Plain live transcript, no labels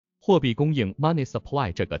货币供应 （Money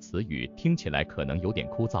Supply） 这个词语听起来可能有点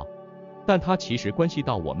枯燥，但它其实关系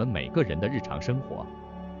到我们每个人的日常生活。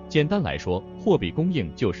简单来说，货币供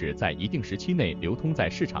应就是在一定时期内流通在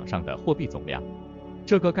市场上的货币总量。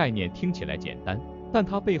这个概念听起来简单，但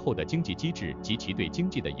它背后的经济机制及其对经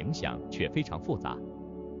济的影响却非常复杂。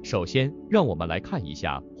首先，让我们来看一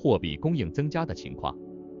下货币供应增加的情况。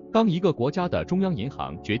当一个国家的中央银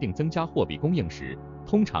行决定增加货币供应时，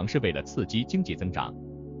通常是为了刺激经济增长。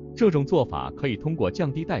这种做法可以通过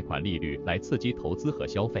降低贷款利率来刺激投资和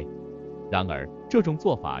消费。然而，这种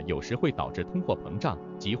做法有时会导致通货膨胀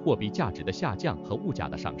及货币价值的下降和物价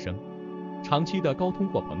的上升。长期的高通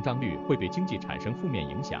货膨胀率会对经济产生负面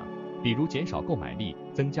影响，比如减少购买力、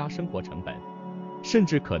增加生活成本，甚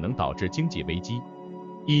至可能导致经济危机。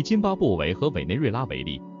以津巴布韦和委内瑞拉为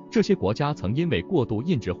例，这些国家曾因为过度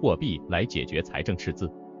印制货币来解决财政赤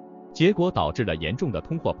字，结果导致了严重的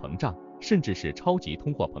通货膨胀，甚至是超级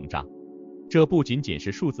通货膨胀。这不仅仅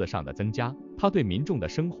是数字上的增加，它对民众的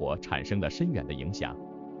生活产生了深远的影响，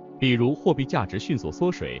比如货币价值迅速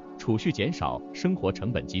缩水、储蓄减少、生活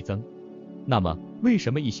成本激增。那么，为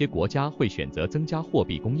什么一些国家会选择增加货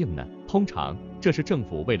币供应呢？通常，这是政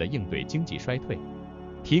府为了应对经济衰退、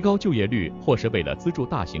提高就业率，或是为了资助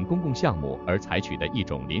大型公共项目而采取的一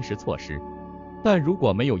种临时措施。但如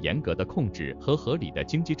果没有严格的控制和合理的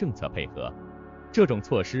经济政策配合，这种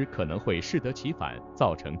措施可能会适得其反，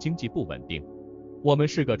造成经济不稳定。我们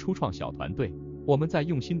是个初创小团队，我们在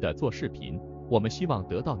用心的做视频，我们希望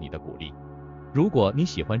得到你的鼓励。如果你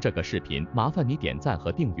喜欢这个视频，麻烦你点赞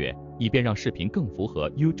和订阅，以便让视频更符合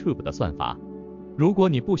YouTube 的算法。如果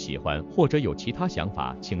你不喜欢或者有其他想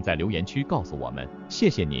法，请在留言区告诉我们，谢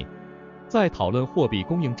谢你。在讨论货币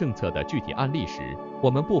供应政策的具体案例时，我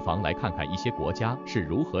们不妨来看看一些国家是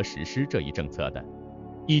如何实施这一政策的，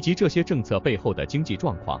以及这些政策背后的经济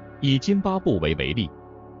状况。以津巴布韦为例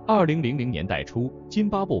，2000年代初，津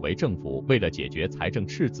巴布韦政府为了解决财政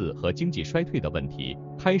赤字和经济衰退的问题，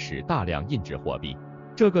开始大量印制货币。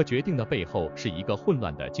这个决定的背后是一个混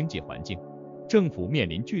乱的经济环境，政府面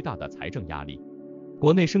临巨大的财政压力，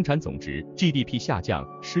国内生产总值 GDP 下降，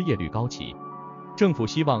失业率高企。政府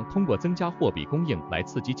希望通过增加货币供应来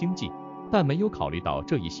刺激经济，但没有考虑到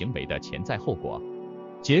这一行为的潜在后果。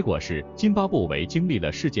结果是，津巴布韦经历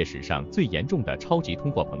了世界史上最严重的超级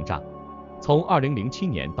通货膨胀。从2007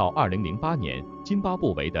年到2008年，津巴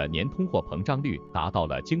布韦的年通货膨胀率达到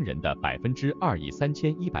了惊人的2亿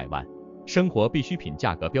3100万，生活必需品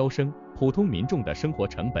价格飙升，普通民众的生活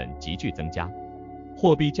成本急剧增加，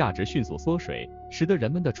货币价值迅速缩水，使得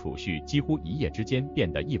人们的储蓄几乎一夜之间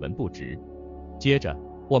变得一文不值。接着，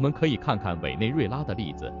我们可以看看委内瑞拉的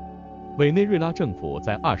例子。委内瑞拉政府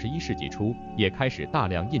在21世纪初也开始大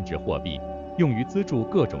量印制货币，用于资助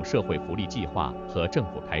各种社会福利计划和政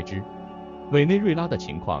府开支。委内瑞拉的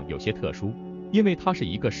情况有些特殊，因为它是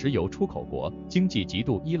一个石油出口国，经济极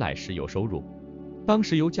度依赖石油收入。当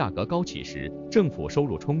石油价格高起时，政府收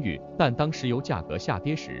入充裕，但当石油价格下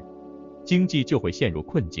跌时，经济就会陷入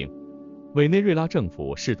困境。委内瑞拉政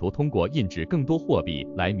府试图通过印制更多货币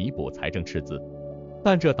来弥补财政赤字，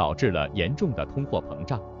但这导致了严重的通货膨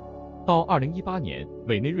胀。到2018年，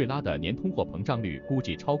委内瑞拉的年通货膨胀率估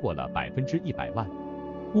计超过了100万。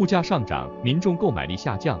物价上涨，民众购买力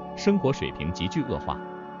下降，生活水平急剧恶化。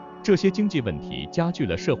这些经济问题加剧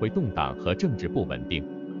了社会动荡和政治不稳定。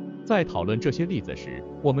在讨论这些例子时，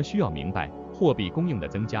我们需要明白，货币供应的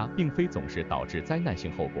增加并非总是导致灾难性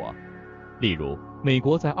后果。例如，美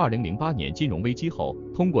国在2008年金融危机后，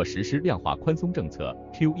通过实施量化宽松政策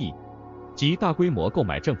QE， 即大规模购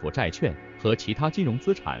买政府债券和其他金融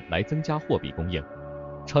资产来增加货币供应，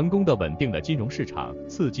成功地稳定了金融市场，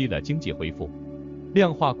刺激了经济恢复。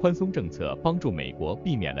量化宽松政策帮助美国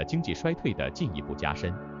避免了经济衰退的进一步加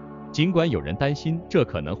深。尽管有人担心这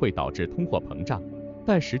可能会导致通货膨胀，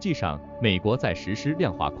但实际上，美国在实施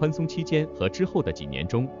量化宽松期间和之后的几年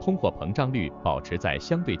中，通货膨胀率保持在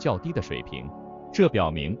相对较低的水平。这表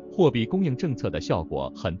明货币供应政策的效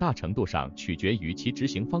果很大程度上取决于其执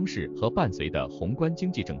行方式和伴随的宏观经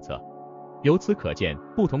济政策。由此可见，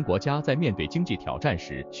不同国家在面对经济挑战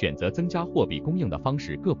时，选择增加货币供应的方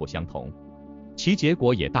式各不相同，其结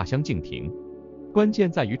果也大相径庭。关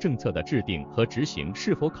键在于政策的制定和执行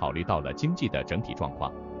是否考虑到了经济的整体状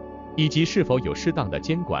况，以及是否有适当的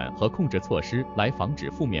监管和控制措施来防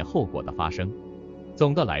止负面后果的发生。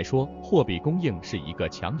总的来说，货币供应是一个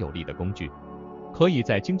强有力的工具，可以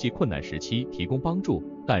在经济困难时期提供帮助，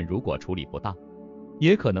但如果处理不当，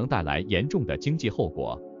也可能带来严重的经济后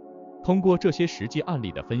果。通过这些实际案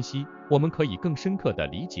例的分析，我们可以更深刻地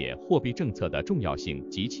理解货币政策的重要性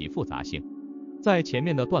及其复杂性。在前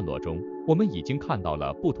面的段落中，我们已经看到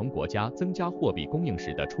了不同国家增加货币供应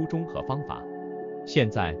时的初衷和方法。现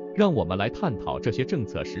在，让我们来探讨这些政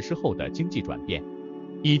策实施后的经济转变。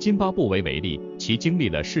以津巴布韦为例，其经历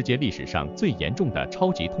了世界历史上最严重的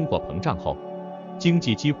超级通货膨胀后，经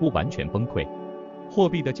济几乎完全崩溃，货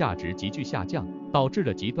币的价值急剧下降，导致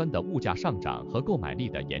了极端的物价上涨和购买力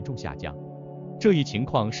的严重下降。这一情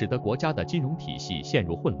况使得国家的金融体系陷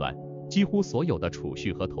入混乱，几乎所有的储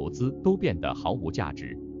蓄和投资都变得毫无价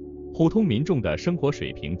值，普通民众的生活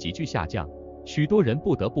水平急剧下降，许多人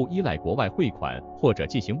不得不依赖国外汇款或者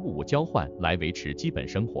进行物物交换来维持基本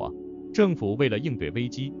生活。政府为了应对危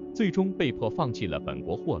机，最终被迫放弃了本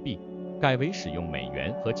国货币，改为使用美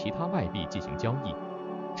元和其他外币进行交易。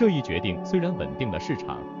这一决定虽然稳定了市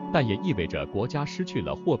场，但也意味着国家失去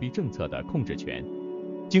了货币政策的控制权，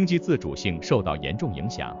经济自主性受到严重影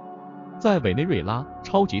响。在委内瑞拉，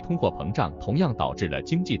超级通货膨胀同样导致了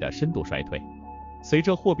经济的深度衰退。随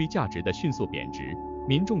着货币价值的迅速贬值，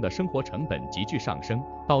民众的生活成本急剧上升，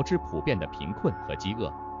导致普遍的贫困和饥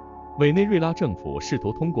饿。委内瑞拉政府试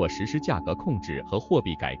图通过实施价格控制和货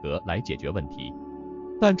币改革来解决问题，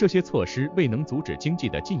但这些措施未能阻止经济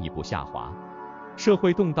的进一步下滑。社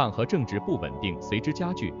会动荡和政治不稳定随之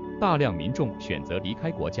加剧，大量民众选择离开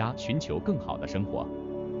国家，寻求更好的生活。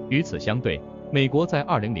与此相对，美国在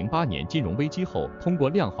2008年金融危机后，通过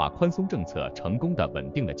量化宽松政策成功地稳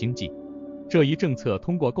定了经济。这一政策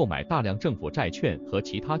通过购买大量政府债券和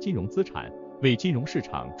其他金融资产，为金融市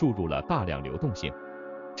场注入了大量流动性。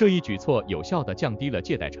这一举措有效地降低了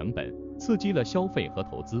借贷成本，刺激了消费和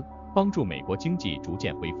投资，帮助美国经济逐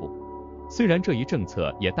渐恢复。虽然这一政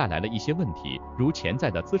策也带来了一些问题，如潜在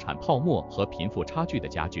的资产泡沫和贫富差距的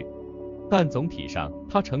加剧，但总体上，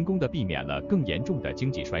它成功地避免了更严重的经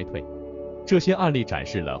济衰退。这些案例展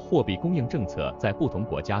示了货币供应政策在不同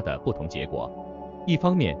国家的不同结果。一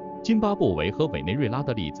方面，津巴布韦和委内瑞拉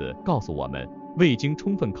的例子告诉我们，未经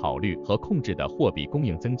充分考虑和控制的货币供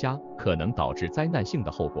应增加可能导致灾难性的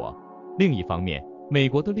后果。另一方面，美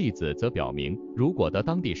国的例子则表明，如果在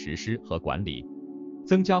当地实施和管理，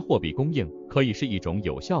增加货币供应可以是一种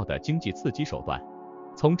有效的经济刺激手段。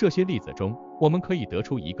从这些例子中，我们可以得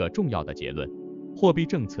出一个重要的结论：货币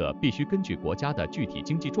政策必须根据国家的具体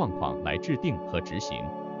经济状况来制定和执行。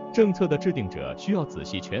政策的制定者需要仔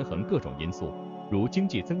细权衡各种因素，如经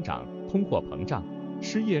济增长、通货膨胀、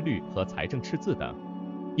失业率和财政赤字等，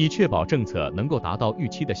以确保政策能够达到预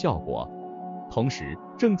期的效果。同时，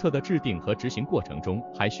政策的制定和执行过程中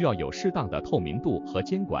还需要有适当的透明度和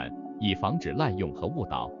监管，以防止滥用和误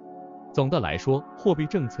导。总的来说，货币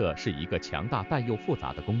政策是一个强大但又复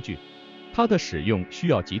杂的工具，它的使用需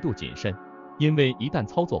要极度谨慎，因为一旦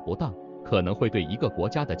操作不当，可能会对一个国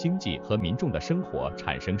家的经济和民众的生活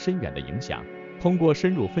产生深远的影响。通过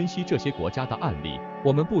深入分析这些国家的案例，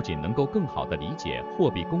我们不仅能够更好地理解货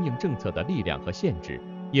币供应政策的力量和限制，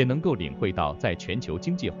也能够领会到在全球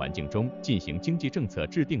经济环境中进行经济政策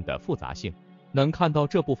制定的复杂性。能看到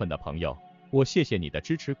这部分的朋友，我谢谢你的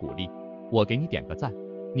支持鼓励，我给你点个赞，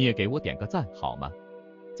你也给我点个赞好吗？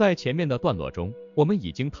在前面的段落中，我们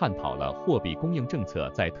已经探讨了货币供应政策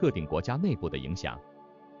在特定国家内部的影响，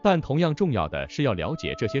但同样重要的是要了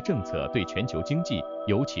解这些政策对全球经济，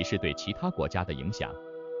尤其是对其他国家的影响。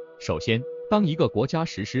首先，当一个国家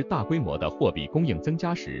实施大规模的货币供应增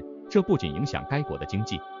加时，这不仅影响该国的经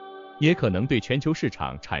济，也可能对全球市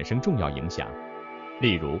场产生重要影响。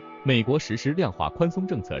例如，美国实施量化宽松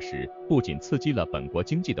政策时，不仅刺激了本国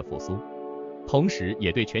经济的复苏，同时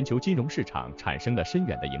也对全球金融市场产生了深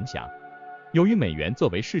远的影响。由于美元作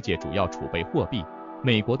为世界主要储备货币，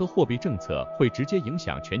美国的货币政策会直接影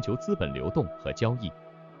响全球资本流动和交易。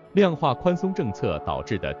量化宽松政策导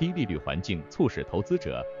致的低利率环境促使投资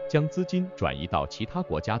者将资金转移到其他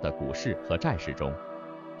国家的股市和债市中，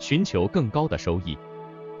寻求更高的收益。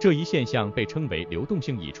这一现象被称为流动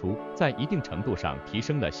性溢出，在一定程度上提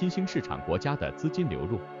升了新兴市场国家的资金流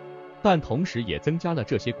入，但同时也增加了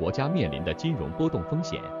这些国家面临的金融波动风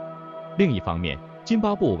险。另一方面，津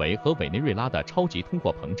巴布韦和委内瑞拉的超级通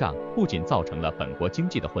货膨胀不仅造成了本国经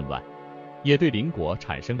济的混乱，也对邻国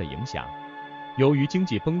产生了影响。由于经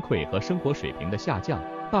济崩溃和生活水平的下降，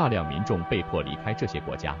大量民众被迫离开这些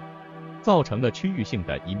国家，造成了区域性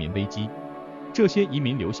的移民危机。这些移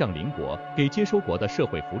民流向邻国，给接收国的社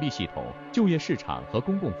会福利系统、就业市场和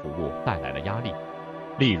公共服务带来了压力。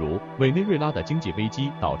例如，委内瑞拉的经济危机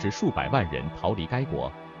导致数百万人逃离该国，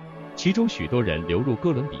其中许多人流入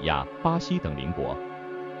哥伦比亚、巴西等邻国。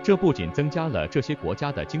这不仅增加了这些国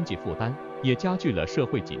家的经济负担，也加剧了社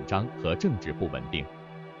会紧张和政治不稳定。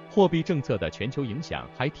货币政策的全球影响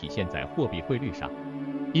还体现在货币汇率上。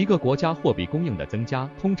一个国家货币供应的增加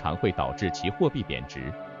通常会导致其货币贬值。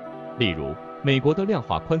例如，美国的量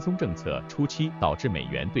化宽松政策初期导致美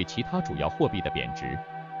元对其他主要货币的贬值，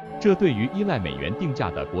这对于依赖美元定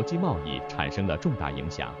价的国际贸易产生了重大影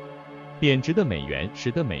响。贬值的美元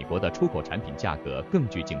使得美国的出口产品价格更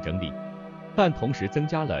具竞争力，但同时增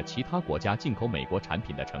加了其他国家进口美国产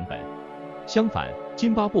品的成本。相反，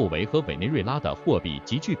津巴布韦和委内瑞拉的货币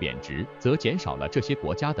急剧贬值，则减少了这些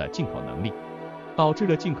国家的进口能力，导致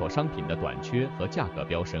了进口商品的短缺和价格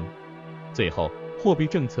飙升。最后，货币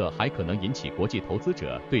政策还可能引起国际投资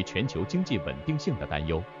者对全球经济稳定性的担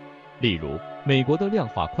忧。例如，美国的量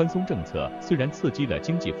化宽松政策虽然刺激了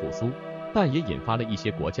经济复苏，但也引发了一些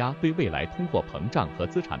国家对未来通货膨胀和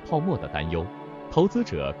资产泡沫的担忧，投资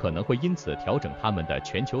者可能会因此调整他们的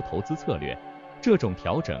全球投资策略。这种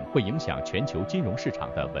调整会影响全球金融市场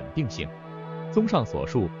的稳定性。综上所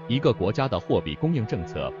述，一个国家的货币供应政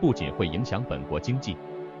策不仅会影响本国经济，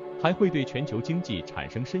还会对全球经济产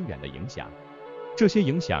生深远的影响。这些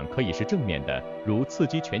影响可以是正面的，如刺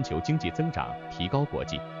激全球经济增长，提高国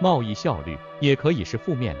际贸易效率，也可以是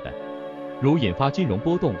负面的，如引发金融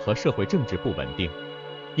波动和社会政治不稳定。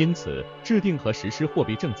因此，制定和实施货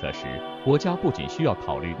币政策时，国家不仅需要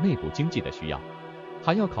考虑内部经济的需要，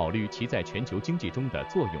还要考虑其在全球经济中的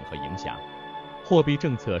作用和影响。货币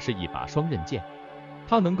政策是一把双刃剑，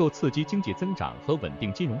它能够刺激经济增长和稳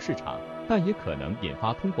定金融市场，但也可能引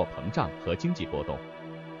发通货膨胀和经济波动。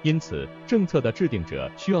因此，政策的制定者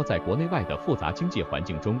需要在国内外的复杂经济环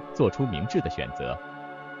境中做出明智的选择，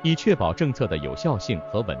以确保政策的有效性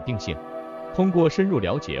和稳定性。通过深入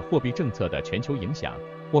了解货币政策的全球影响，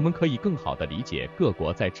我们可以更好地理解各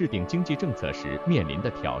国在制定经济政策时面临的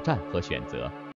挑战和选择。